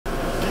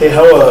Hey,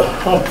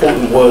 how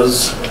important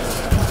was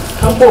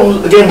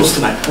the game was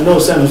tonight? I know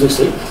it's San José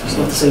State. It's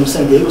not the same as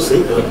San Diego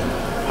State, but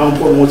how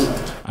important was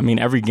it? I mean,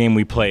 every game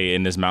we play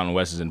in this Mountain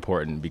West is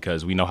important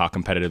because we know how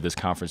competitive this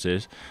conference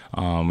is.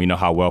 We know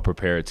how well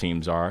prepared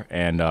teams are,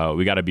 and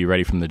we got to be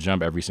ready from the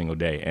jump every single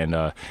day. And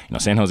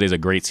San Jose is a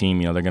great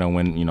team. They're going to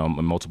win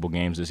multiple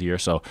games this year.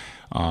 So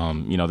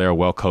they're a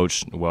well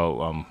coached,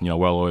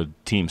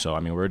 well-oiled team. So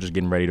I mean, we're just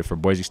getting ready for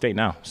Boise State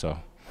now. So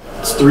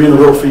it's 3 in a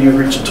row for you,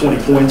 reaching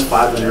 20 points.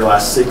 5 of your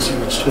last 6, you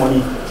reached 20.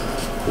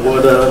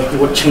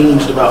 What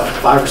changed about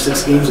 5 or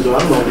 6 games ago? I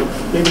don't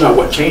know, maybe not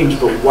what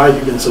changed, but why have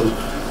you been so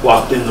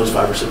locked in those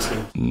 5 or 6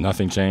 games?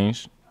 Nothing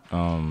changed.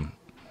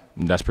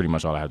 That's pretty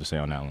much all I have to say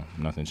on that one.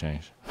 Nothing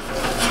changed.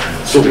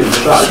 Still getting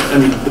shot. I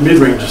mean, the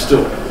mid-range is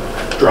still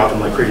dropping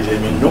like crazy. I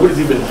mean, nobody's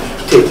even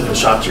taking the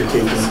shots you're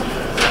taking.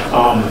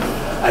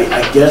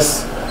 I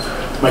guess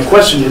my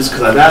question is,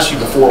 because I've asked you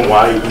before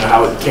why,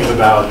 how it came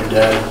about. Your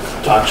dad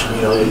taught you,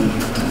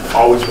 you've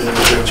always been a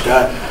mid-range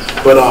guy.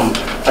 But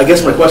I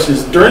guess my question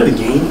is, during the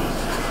game,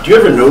 do you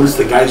ever notice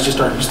that guys just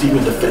aren't used to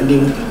even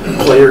defending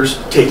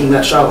players taking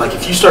that shot? Like,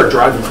 if you start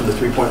driving from the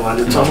three-point line,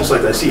 it's almost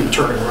like I see him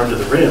turn and run to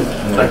the rim.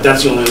 Like,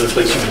 that's the only other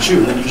place you can shoot,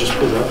 and then you just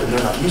pull it up, and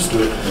they're not used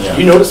to it. Yeah.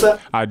 Do you notice that?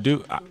 I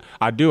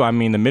do. I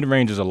mean, the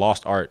mid-range is a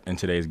lost art in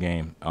today's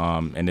game,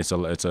 and it's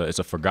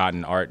a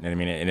forgotten art. And I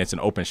mean, and it's an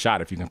open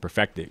shot if you can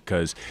perfect it,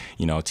 because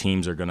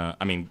teams are gonna.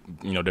 I mean,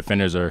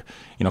 defenders are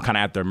kind of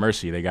at their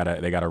mercy. They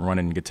gotta run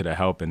and get to the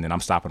help, and then I'm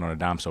stopping on a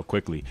dime so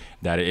quickly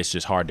that it's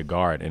just hard to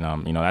guard. And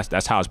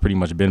that's how it's pretty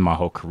much been my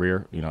whole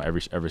career.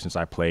 Ever since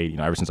I played.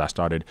 Ever since I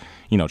started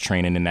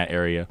training in that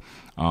area.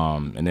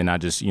 And then I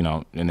just,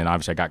 and then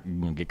obviously I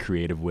got get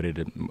creative with it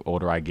the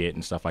older I get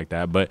and stuff like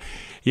that. But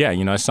yeah,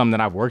 it's something that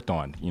I've worked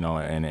on,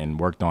 and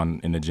worked on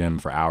in the gym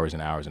for hours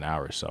and hours and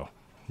hours. So,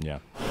 yeah.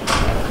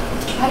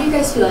 How do you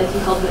guys feel like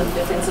you held them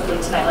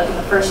defensively tonight? Like in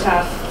the first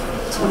half,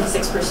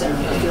 26%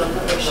 of field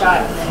with their shot,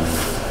 and then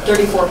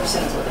 34%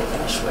 is what they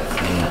finished with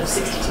out of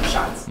 62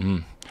 shots.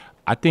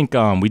 I think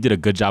we did a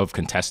good job of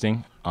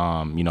contesting.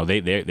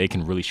 They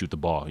can really shoot the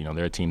ball.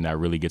 They're a team that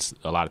really gets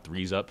a lot of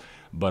threes up.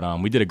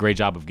 But we did a great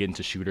job of getting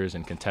to shooters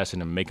and contesting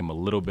them, make them a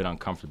little bit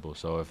uncomfortable.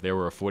 So if they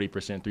were a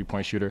 40%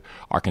 three-point shooter,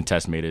 our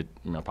contest made it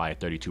probably a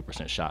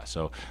 32% shot.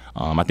 So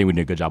I think we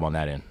did a good job on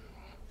that end.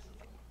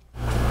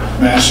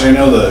 Mash, I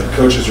know the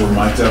coaches were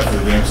mic'd up for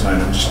the game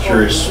tonight. I'm just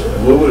curious,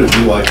 what would it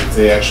be like if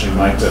they actually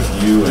mic'd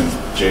up you and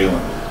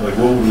Jalen? Like,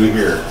 what would we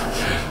hear?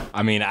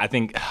 I mean, I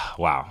think,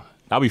 wow,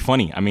 that'd be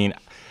funny. I mean,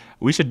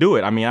 we should do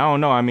it. I mean, I don't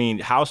know. I mean,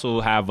 House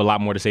will have a lot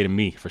more to say to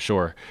me for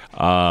sure.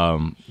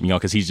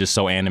 Because he's just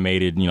so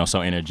animated,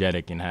 so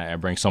energetic,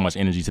 and brings so much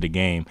energy to the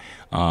game.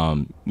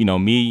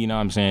 Me, what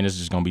I'm saying, this is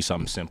just gonna be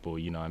something simple.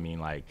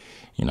 Like,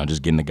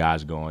 just getting the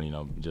guys going.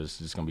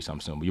 Just gonna be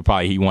something simple.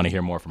 You want to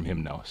hear more from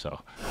him though.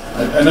 So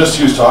I noticed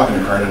he was talking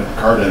to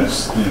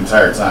Cardenas the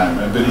entire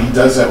time, but he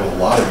does that with a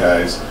lot of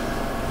guys.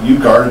 You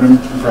guarded him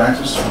in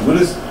practice. What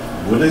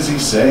does he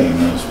say in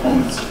those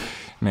moments?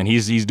 Man,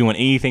 he's doing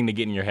anything to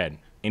get in your head.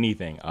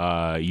 Anything,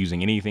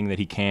 using anything that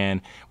he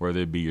can, whether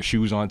it be your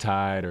shoes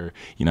untied or,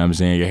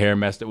 your hair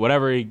messed up,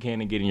 whatever he can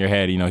to get in your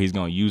head, he's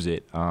going to use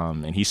it.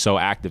 And he's so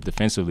active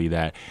defensively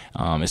that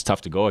it's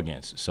tough to go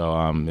against.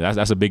 So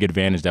that's a big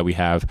advantage that we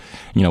have,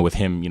 with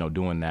him,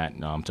 doing that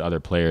to other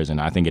players.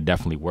 And I think it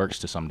definitely works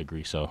to some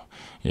degree. So,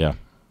 yeah.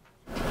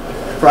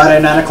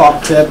 Friday, 9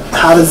 o'clock tip.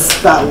 How does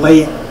that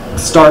late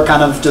start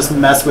kind of just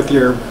mess with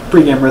your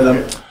pregame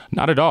rhythm?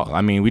 Not at all.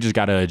 I mean, we just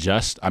got to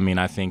adjust. I mean,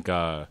 I think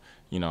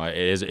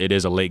it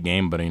is a late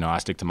game, but I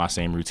stick to my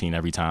same routine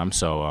every time.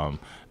 So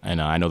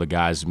and I know the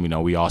guys,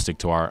 we all stick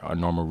to our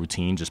normal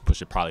routine. Just push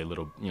it probably a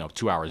little,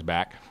 2 hours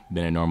back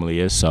than it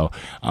normally is. So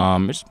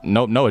it's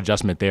no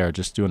adjustment there.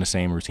 Just doing the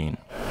same routine.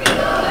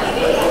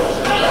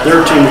 They're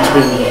a team that's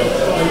been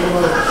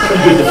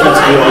good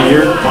defensively all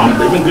year.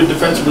 They've been good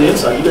defensively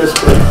inside. You guys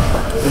played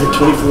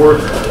 24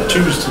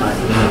 twos tonight.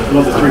 I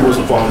know the 3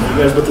 wasn't falling for you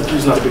guys, but the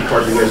 3's not a big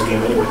part of your guys'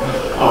 game anyway.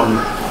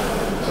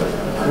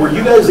 Were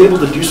you guys able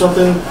to do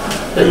something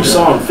that you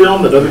saw on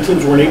film that other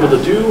teams weren't able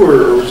to do,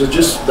 or was it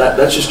just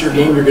that's just your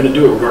game, you're going to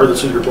do it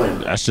regardless of who you're playing?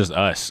 That's just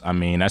us. I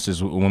mean, that's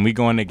just when we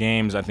go into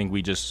games, I think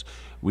we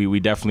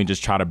definitely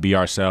just try to be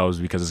ourselves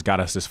because it's got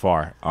us this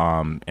far.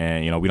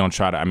 And we don't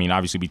try to. I mean,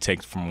 obviously we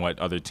take from what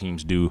other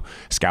teams do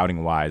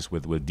scouting wise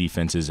with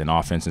defenses and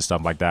offense and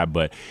stuff like that.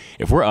 But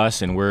if we're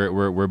us and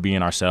we're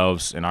being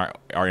ourselves and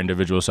our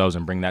individual selves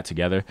and bring that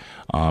together,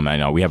 I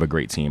know we have a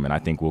great team, and I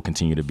think we'll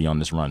continue to be on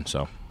this run.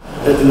 So.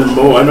 And then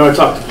Mo, I know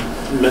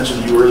I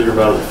mentioned to you earlier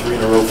about 3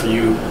 in a row for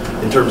you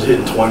in terms of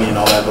hitting 20 and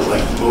all that, but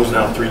like Mo's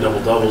now 3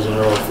 double-doubles in a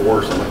row, 4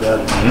 or something like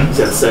that. He's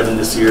had 7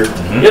 this year.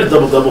 He had a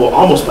double-double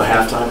almost by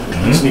halftime.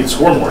 He just needed to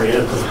score more. He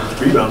had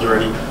rebounds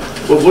already.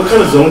 But what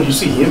kind of zone do you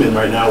see him in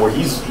right now where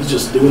he's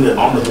just doing it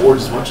on the board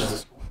as much as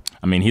this?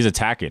 I mean, he's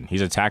attacking.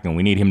 He's attacking.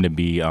 We need him to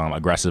be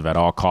aggressive at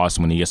all costs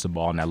when he gets the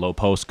ball in that low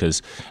post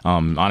because,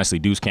 honestly,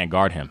 dudes can't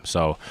guard him.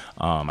 So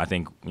I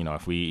think,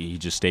 if he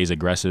just stays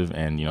aggressive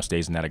and,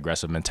 stays in that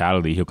aggressive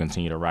mentality, he'll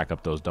continue to rack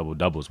up those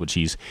double-doubles, which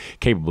he's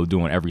capable of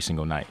doing every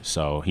single night.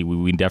 So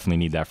we definitely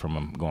need that from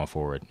him going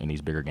forward in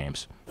these bigger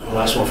games. The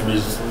last one for me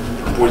is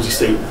Boise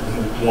State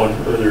won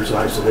earlier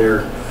tonight, so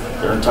they're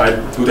tied.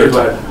 They're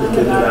tied.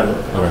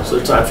 Okay. So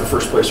they're tied for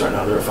first place right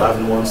now. They're at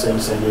 5-1.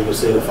 San Diego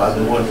State at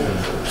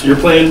 5-1. So you're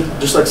playing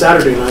just like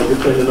Saturday night. You're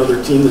playing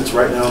another team that's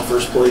right now in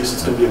first place.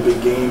 It's going to be a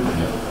big game.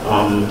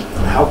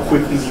 How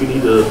quickly do you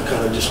need to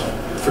kind of just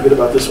forget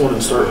about this one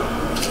and start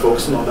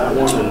focusing on that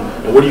one?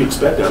 And what do you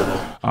expect out of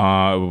them?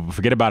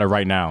 Forget about it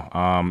right now.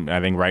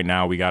 I think right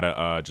now we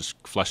gotta just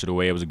flush it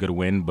away. It was a good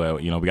win,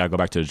 but we gotta go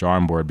back to the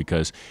drawing board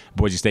because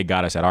Boise State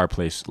got us at our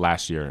place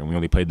last year, and we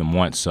only played them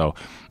once. So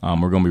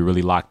we're gonna be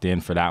really locked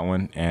in for that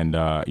one. And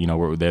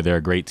they're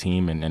a great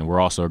team, and we're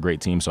also a great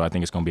team. So I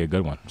think it's gonna be a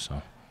good one.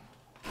 So.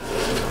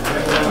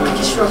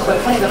 Just real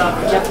quick, kind of going off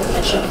what Jeff had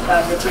mentioned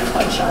about your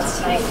 3-point shots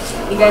tonight.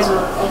 You guys were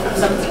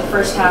 0-7 in the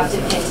first half,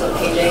 didn't hit until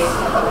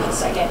KJ in the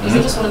second. Is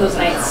it just one of those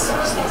nights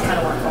just things kind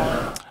of weren't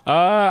falling?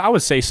 I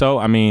would say so.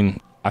 I mean,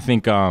 I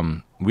think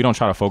we don't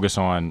try to focus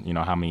on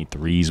how many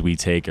threes we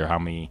take or how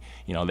many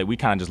that we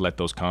kind of just let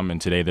those come.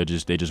 And today they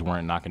just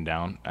weren't knocking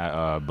down.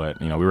 But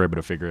we were able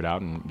to figure it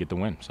out and get the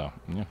win. So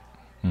yeah.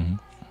 Mm-hmm.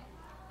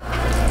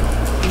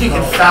 You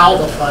get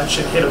fouled a bunch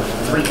and hit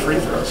 3 free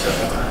throws.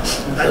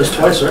 That was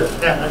twice, right?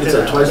 Yeah,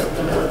 it's twice.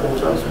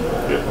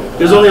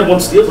 He only had 1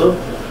 steal though.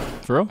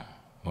 For real?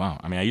 Wow.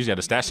 I mean, I usually have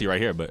the stat sheet right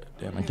here, but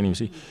damn, I can't even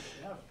see.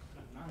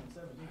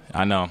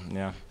 I know.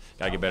 Yeah.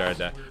 Gotta get better at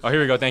that. Oh,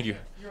 here we go. Thank you.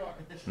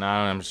 No,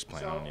 I'm just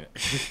playing. I don't need it.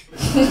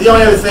 The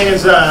only other thing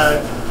is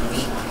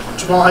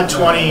Jamal had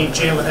 20,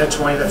 Jalen had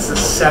 20. That's the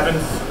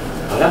 7th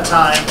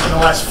time in the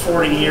last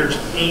 40 years.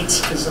 8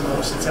 is the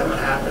most that's ever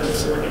happened,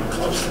 so we're getting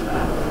close to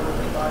that.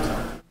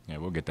 Yeah,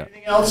 we'll get that.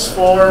 Anything else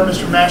for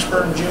Mr.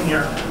 Mashburn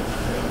Jr.?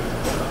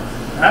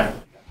 All right.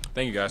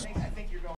 Thank you, guys.